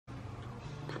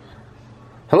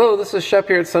Hello, this is Shep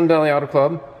here at Sun Valley Auto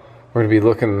Club. We're going to be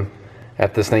looking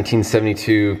at this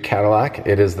 1972 Cadillac.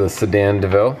 It is the sedan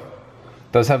DeVille.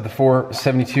 It does have the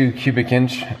 472 cubic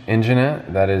inch engine in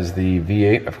it. That is the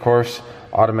V8, of course.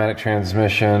 Automatic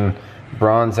transmission,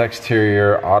 bronze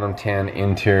exterior, autumn tan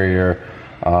interior,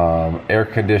 air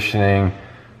conditioning.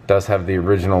 Does have the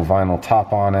original vinyl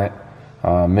top on it.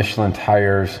 Michelin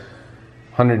tires.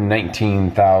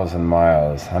 119,000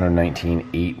 miles,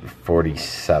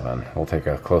 119,847. We'll take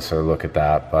a closer look at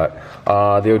that, but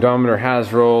the odometer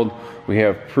has rolled. We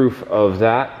have proof of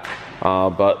that,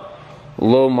 but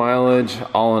low mileage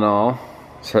all in all.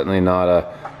 Certainly not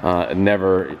a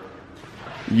never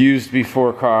used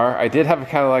before car. I did have a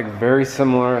Cadillac very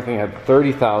similar. I think I had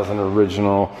 30,000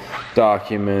 original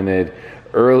documented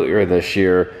earlier this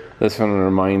year. This one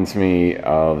reminds me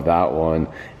of that one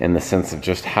in the sense of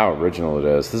just how original it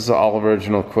is. This is all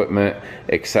original equipment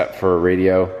except for a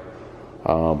radio,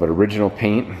 but original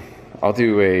paint. I'll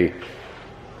do a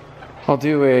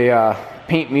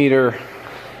paint meter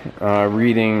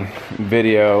reading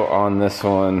video on this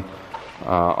one,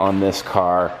 on this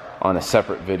car, on a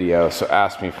separate video. So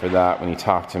ask me for that when you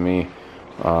talk to me,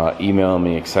 email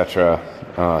me, etc.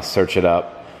 Search it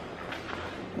up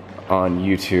on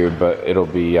YouTube, but it'll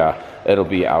be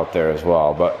out there as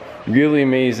well. But really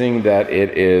amazing that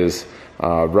it is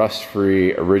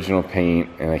rust-free, original paint,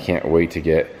 and I can't wait to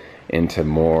get into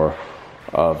more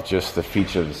of just the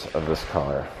features of this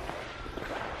car.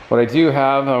 What I do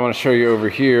have, I want to show you over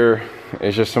here,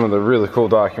 is just some of the really cool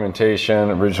documentation,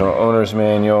 original owner's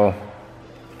manual,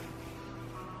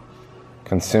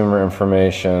 consumer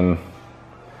information,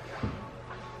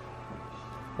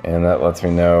 and that lets me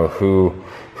know who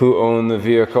owned the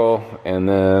vehicle, and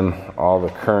then all the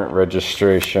current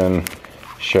registration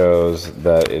shows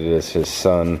that it is his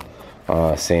son,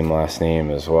 same last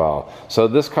name as well. So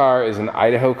this car is an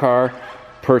Idaho car,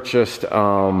 purchased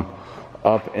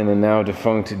up in a now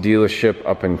defunct dealership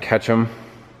up in Ketchum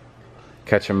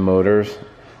Motors.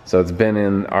 So it's been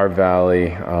in our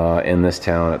valley, in this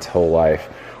town, its whole life.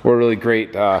 We're a really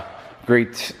great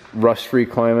rust-free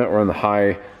climate. We're in the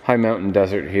high mountain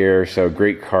desert here, so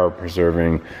great car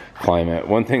preserving climate.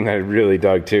 One thing that I really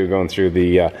dug too, going through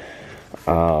the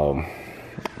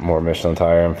more Michelin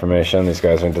tire information, these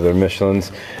guys are into their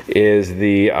Michelins, is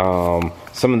the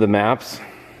some of the maps.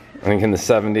 I think in the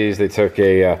 70s they took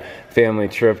a family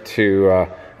trip to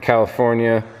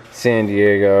California, San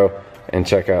Diego, and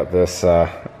check out this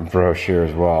brochure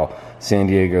as well. San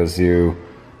Diego Zoo,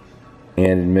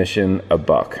 and admission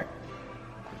 $1.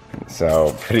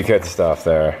 So pretty good stuff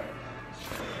there.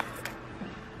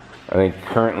 I think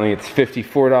currently it's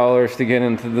 $54 to get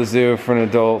into the zoo for an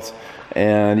adult,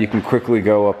 and you can quickly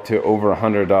go up to over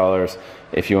 $100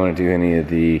 if you want to do any of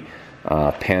the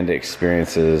panda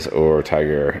experiences or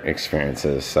tiger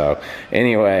experiences. So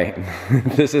anyway,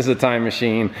 this is a time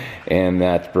machine, and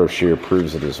that brochure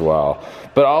proves it as well.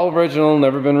 But all original,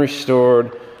 never been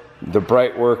restored. The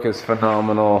bright work is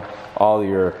phenomenal. All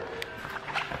your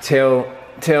tail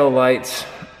lights,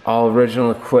 all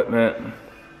original equipment.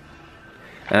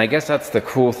 And I guess that's the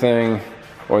cool thing,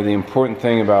 or the important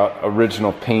thing about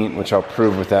original paint, which I'll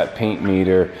prove with that paint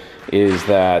meter, is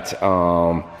that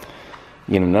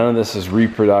you know, none of this is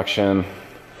reproduction.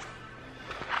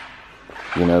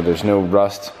 You know, there's no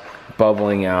rust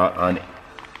bubbling out on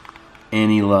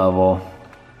any level.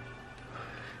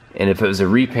 And if it was a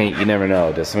repaint, you never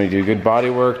know. Does somebody do good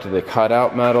body work? Do they cut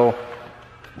out metal?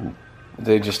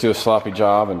 They just do a sloppy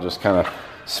job and just kind of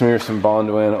smear some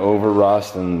Bondwin over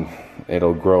rust and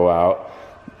it'll grow out.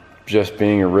 Just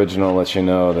being original lets you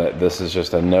know that this is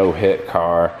just a no-hit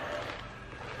car,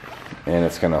 and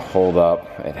it's going to hold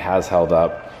up. It has held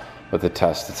up with the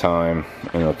test of time,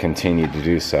 and it'll continue to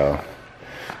do so.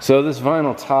 So this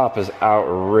vinyl top is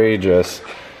outrageous.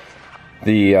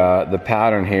 The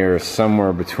pattern here is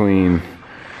somewhere between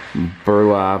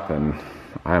burlap and,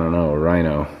 I don't know,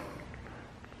 rhino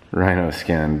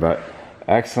skin, but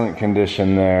excellent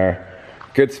condition there.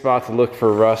 Good spot to look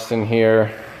for rust in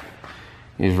here.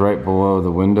 He's right below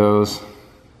the windows,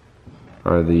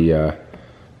 or the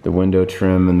window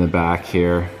trim in the back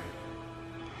here,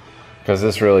 because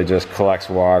this really just collects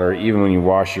water even when you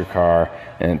wash your car,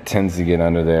 and it tends to get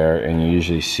under there, and you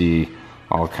usually see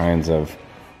all kinds of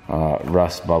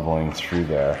rust bubbling through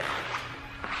there.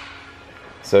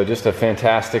 So just a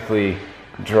fantastically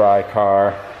dry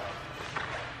car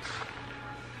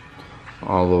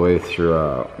all the way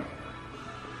throughout.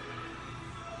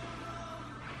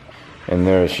 And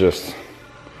there's just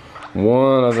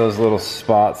one of those little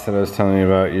spots that I was telling you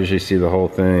about. You usually see the whole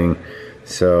thing.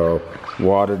 So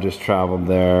water just traveled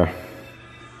there.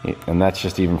 And that's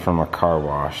just even from a car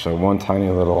wash. So one tiny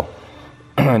little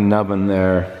nubbin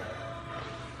there,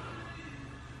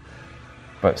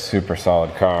 but super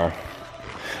solid car.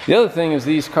 The other thing is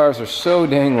these cars are so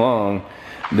dang long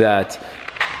that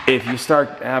if you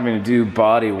start having to do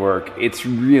body work, it's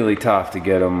really tough to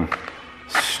get them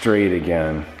straight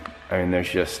again. I mean, there's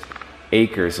just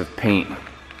acres of paint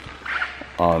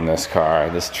on this car.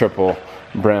 This triple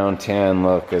brown tan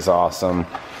look is awesome.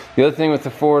 The other thing with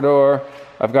the four-door,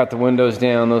 I've got the windows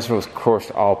down. Those are of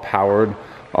course all powered.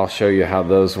 I'll show you how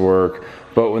those work.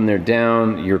 But when they're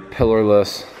down, you're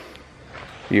pillarless.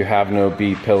 You have no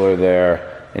B pillar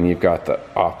there, and you've got the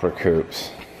opera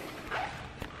coupes.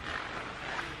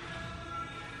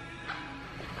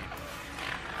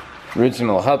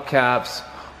 Original hubcaps,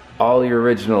 all your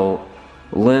original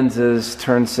lenses,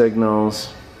 turn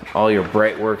signals, all your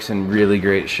bright work's in really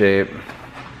great shape.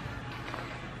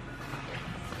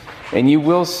 And you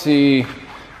will see,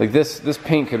 like this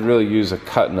paint could really use a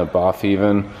cut and a buff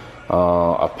even,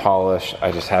 a polish.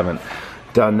 I just haven't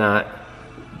done that,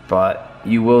 but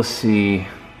you will see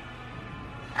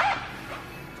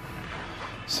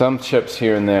some chips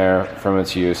here and there from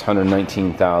its use,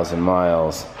 119,000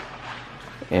 miles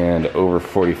and over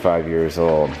 45 years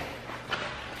old.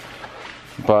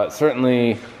 But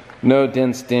certainly no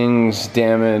dents, dings,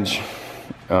 damage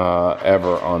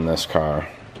ever on this car.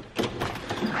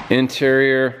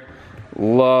 Interior,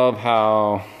 love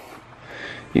how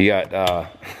you got, I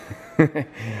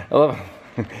love,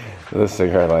 this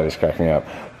cigarette light is cracking me up,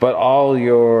 but all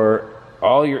your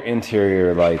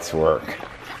interior lights work.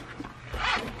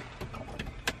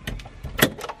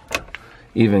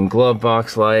 Even glove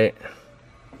box light.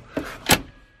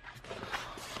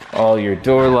 All your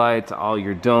door lights, all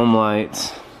your dome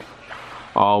lights,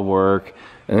 all work.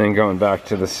 And then going back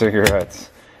to the cigarettes,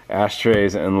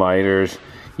 ashtrays and lighters,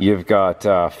 you've got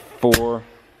 4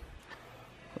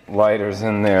 lighters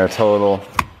in there total.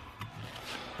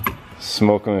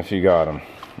 Smoke them if you got them.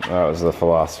 That was the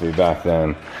philosophy back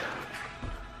then.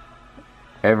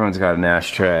 Everyone's got an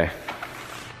ashtray.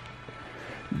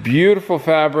 Beautiful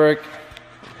fabric.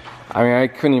 I mean, I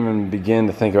couldn't even begin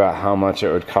to think about how much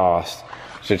it would cost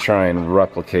to try and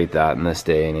replicate that in this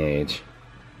day and age.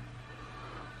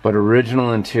 But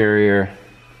original interior.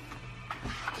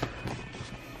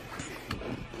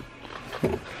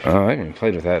 Oh, I haven't even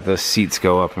played with that. The seats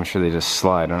go up. I'm sure they just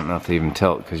slide. I don't know if they even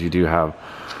tilt because you do have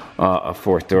a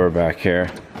 4th door back here.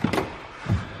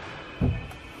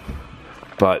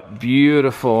 But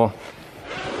beautiful,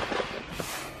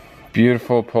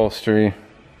 beautiful upholstery.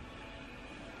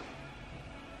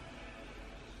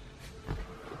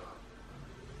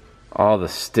 All the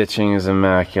stitching is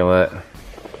immaculate.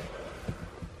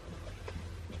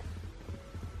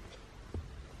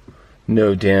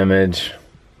 No damage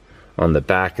on the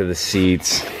back of the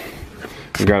seats.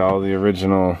 We got all the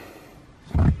original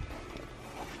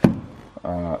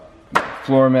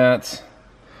floor mats,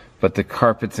 but the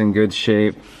carpet's in good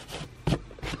shape.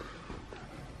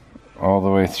 All the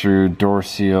way through, door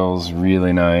seals,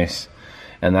 really nice.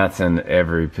 And that's in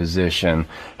every position.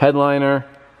 Headliner,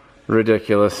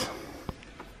 ridiculous.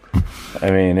 I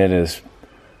mean, it is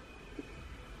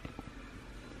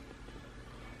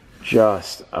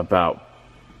just about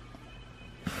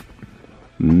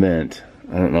mint.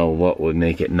 I don't know what would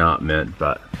make it not mint,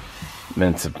 but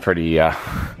mint's a pretty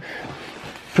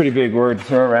big word to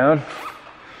throw around.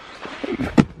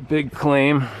 Big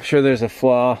claim. I'm sure there's a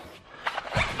flaw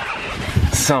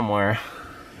somewhere,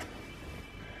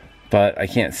 but I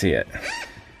can't see it.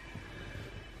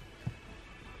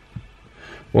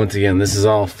 Once again, this is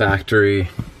all factory.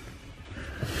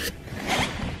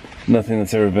 Nothing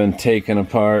that's ever been taken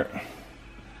apart.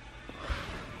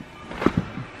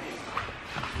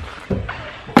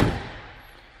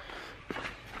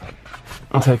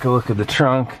 I'll take a look at the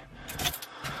trunk.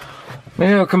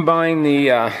 Maybe I'll combine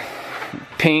the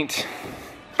paint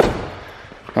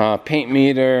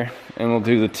meter, and we'll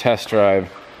do the test drive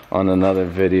on another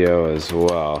video as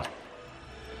well.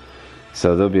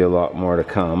 So there'll be a lot more to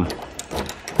come.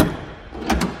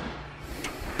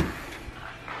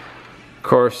 Of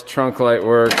course, trunk light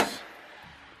works.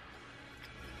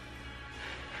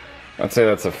 I'd say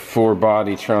that's a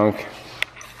 4-body trunk.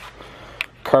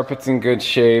 Carpet's in good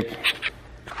shape.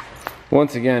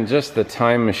 Once again, just the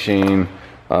time machine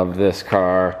of this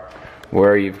car,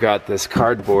 where you've got this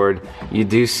cardboard. You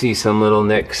do see some little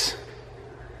nicks,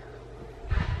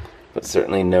 but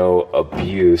certainly no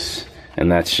abuse, and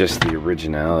that's just the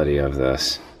originality of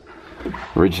this.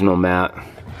 Original mat.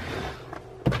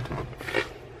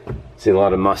 See a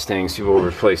lot of Mustangs, people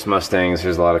replace Mustangs.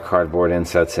 There's a lot of cardboard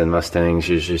insets in Mustangs.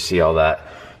 You usually see all that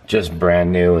just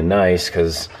brand new and nice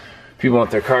because people want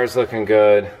their cars looking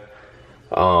good.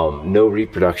 No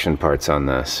reproduction parts on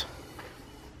this.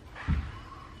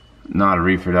 Not a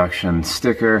reproduction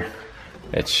sticker.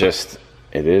 It's just,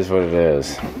 it is what it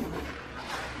is.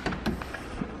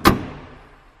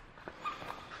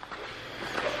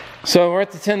 So we're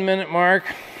at the 10-minute mark.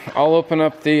 I'll open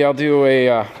up I'll do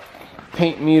a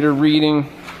paint meter reading,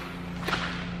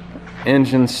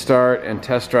 engine start, and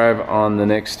test drive on the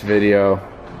next video.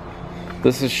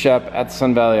 This is Shep at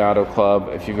Sun Valley Auto Club.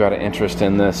 If you've got an interest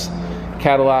in this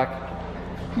Cadillac,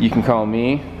 you can call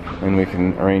me and we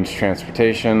can arrange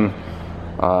transportation,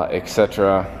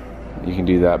 etc. You can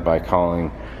do that by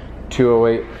calling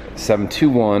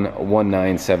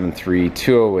 208-721-1973,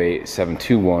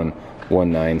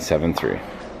 208-721-1973.